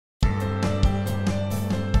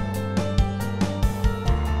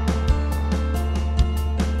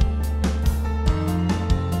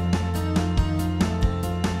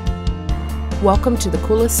Welcome to the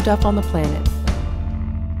coolest stuff on the planet.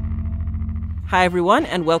 Hi, everyone,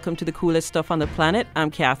 and welcome to the coolest stuff on the planet.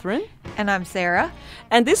 I'm Catherine. And I'm Sarah.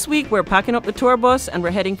 And this week, we're packing up the tour bus and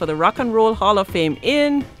we're heading for the Rock and Roll Hall of Fame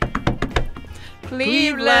in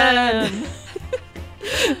Cleveland.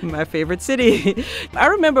 My favorite city. I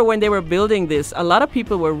remember when they were building this, a lot of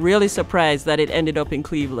people were really surprised that it ended up in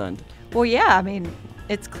Cleveland. Well, yeah, I mean,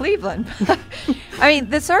 it's Cleveland. I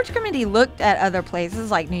mean, the search committee looked at other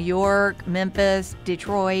places like New York, Memphis,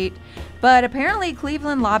 Detroit, but apparently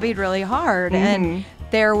Cleveland lobbied really hard. And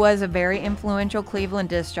there was a very influential Cleveland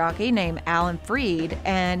disc jockey named Alan Freed,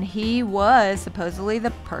 and he was supposedly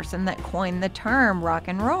the person that coined the term rock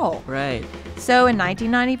and roll. Right. So in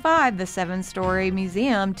 1995, the 7-story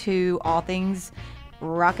museum to all things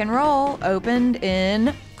rock and roll opened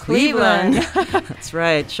in Cleveland. That's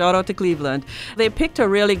right. Shout out to Cleveland. They picked a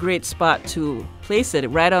really great spot to place it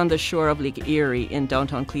right on the shore of Lake Erie in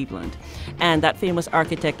downtown Cleveland. And that famous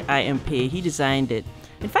architect I.M. Pei, he designed it.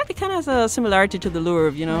 In fact, it kind of has a similarity to the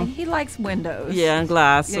Louvre, you know. He likes windows. Yeah, and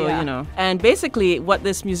glass, so, Yeah. you know. And basically, what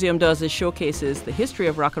this museum does is showcases the history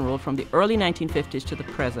of rock and roll from the early 1950s to the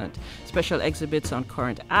present. Special exhibits on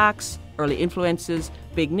current acts, early influences,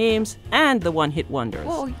 big names, and the one-hit wonders.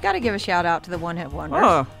 Well, you got to give a shout out to the one-hit wonders.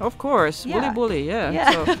 Oh, of course. Yeah. Bully, yeah.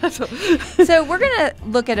 Yeah. So we're going to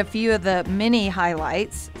look at a few of the mini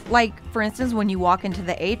highlights. Like, for instance, when you walk into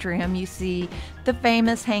the atrium, you see the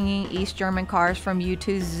famous hanging East German cars from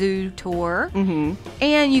U2's Zoo tour.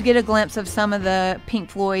 And you get a glimpse of some of the Pink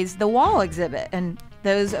Floyd's The Wall exhibit. And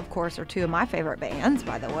those, of course, are two of my favorite bands,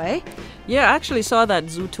 by the way. Yeah, I actually saw that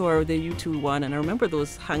Zoo tour, the U2 one, and I remember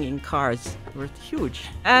those hanging cars were huge.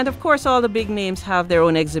 And of course, all the big names have their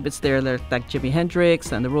own exhibits there, like Jimi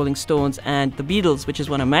Hendrix and the Rolling Stones and the Beatles, which is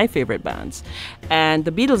one of my favorite bands. And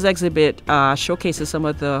the Beatles exhibit showcases some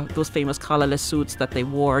of those famous collarless suits that they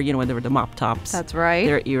wore, you know, when they were the mop tops. That's right.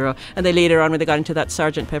 Their era. And they later on, when they got into that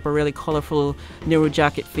Sgt. Pepper really colorful Nehru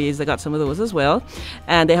jacket phase, they got some of those as well.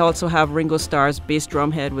 And they also have Ringo Starr's bass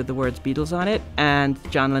drum head with the words Beatles on it and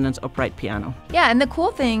John Lennon's upright piano. Yeah, and the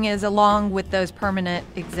cool thing is, along with those permanent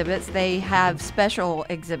exhibits, they have special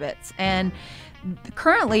exhibits. And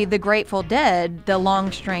currently, the Grateful Dead, the Long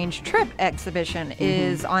Strange Trip exhibition,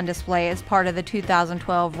 is on display as part of the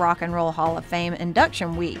 2012 Rock and Roll Hall of Fame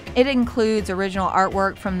Induction Week. It includes original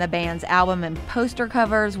artwork from the band's album and poster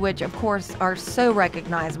covers, which, of course, are so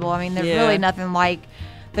recognizable. I mean, there's really nothing like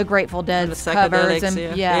the Grateful Dead's covers.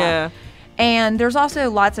 And yeah. And there's also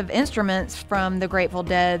lots of instruments from the Grateful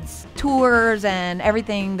Dead's tours and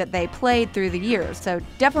everything that they played through the years. So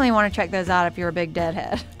definitely want to check those out if you're a big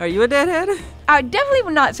Deadhead. Are you a Deadhead? I definitely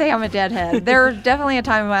would not say I'm a Deadhead. There's definitely a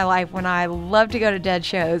time in my life when I loved to go to Dead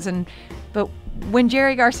shows, but when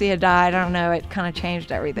Jerry Garcia died, I don't know, it kind of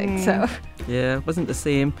changed everything. So yeah, it wasn't the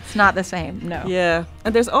same. It's not the same, no. Yeah,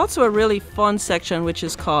 and there's also a really fun section which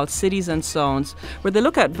is called Cities and Sounds, where they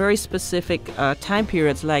look at very specific time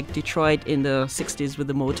periods like Detroit in the 60s with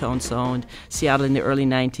the Motown sound, Seattle in the early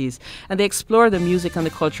 90s, and they explore the music and the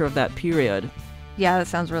culture of that period. Yeah, that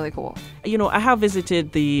sounds really cool. You know, I have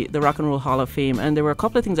visited the Rock and Roll Hall of Fame, and there were a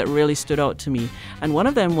couple of things that really stood out to me. And one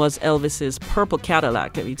of them was Elvis's purple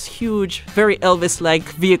Cadillac. I mean, it's huge, very Elvis-like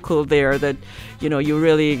vehicle there that, you know, you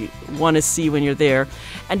really want to see when you're there.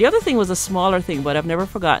 And the other thing was a smaller thing, but I've never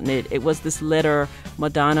forgotten it. It was this letter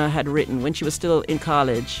Madonna had written when she was still in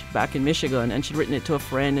college back in Michigan, and she'd written it to a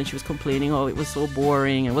friend, and she was complaining, oh, it was so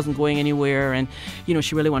boring and wasn't going anywhere, and, you know,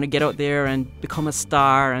 she really wanted to get out there and become a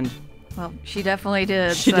star. And well, she definitely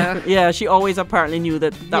did. She always apparently knew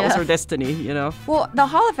that was her destiny, you know. Well, the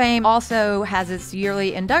Hall of Fame also has its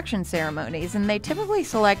yearly induction ceremonies, and they typically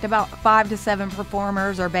select about 5 to 7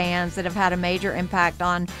 performers or bands that have had a major impact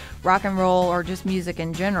on rock and roll or just music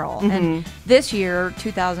in general. And this year,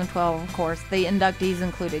 2012, of course, the inductees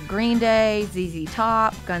included Green Day, ZZ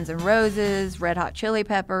Top, Guns N' Roses, Red Hot Chili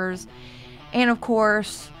Peppers, and of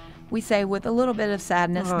course, we say with a little bit of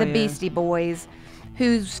sadness, the Beastie Boys,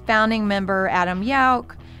 whose founding member, Adam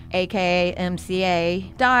Yauch, aka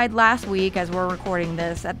MCA, died last week as we're recording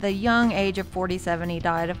this. At the young age of 47, he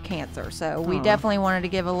died of cancer. So we definitely wanted to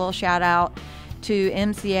give a little shout out to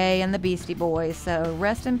MCA and the Beastie Boys. So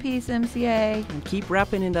rest in peace, MCA. And keep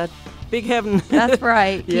rapping in that big heaven. That's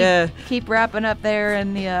right. Yeah. Keep rapping up there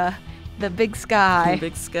in the big sky. The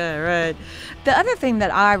big sky, right. The other thing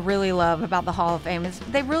that I really love about the Hall of Fame is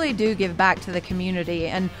they really do give back to the community.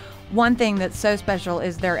 And one thing that's so special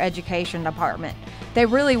is their education department. They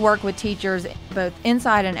really work with teachers both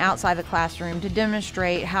inside and outside the classroom to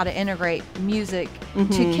demonstrate how to integrate music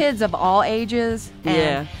to kids of all ages.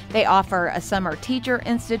 And they offer a summer teacher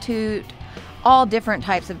institute, all different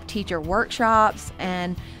types of teacher workshops,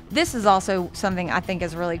 and this is also something I think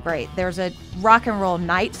is really great. There's a rock and roll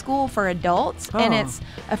night school for adults, and it's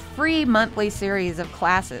a free monthly series of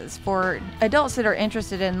classes for adults that are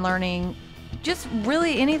interested in learning just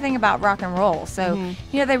really anything about rock and roll. So,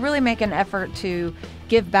 they really make an effort to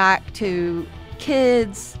give back to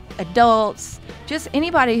kids, adults, just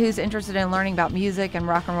anybody who's interested in learning about music and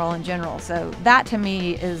rock and roll in general. So that to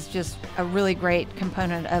me is just a really great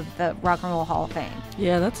component of the Rock and Roll Hall of Fame.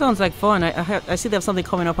 Yeah, that sounds like fun. I see they have something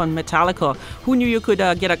coming up on Metallica. Who knew you could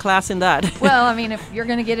get a class in that? Well, I mean, if you're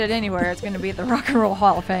going to get it anywhere, it's going to be at the Rock and Roll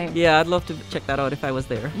Hall of Fame. Yeah, I'd love to check that out if I was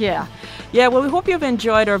there. Yeah. Yeah, well, we hope you've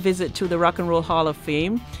enjoyed our visit to the Rock and Roll Hall of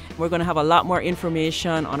Fame. We're going to have a lot more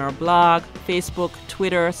information on our blog, Facebook,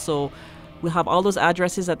 Twitter, so we'll have all those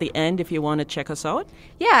addresses at the end if you want to check us out.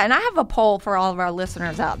 Yeah, and I have a poll for all of our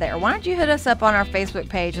listeners out there. Why don't you hit us up on our Facebook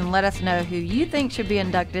page and let us know who you think should be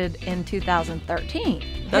inducted in 2013.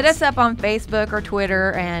 Hit us up on Facebook or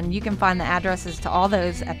Twitter, and you can find the addresses to all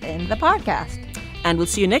those at the end of the podcast. And we'll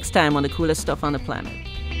see you next time on The Coolest Stuff on the Planet.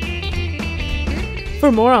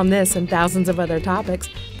 For more on this and thousands of other topics,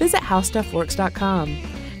 visit HowStuffWorks.com.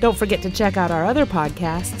 Don't forget to check out our other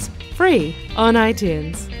podcasts, free on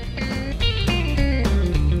iTunes.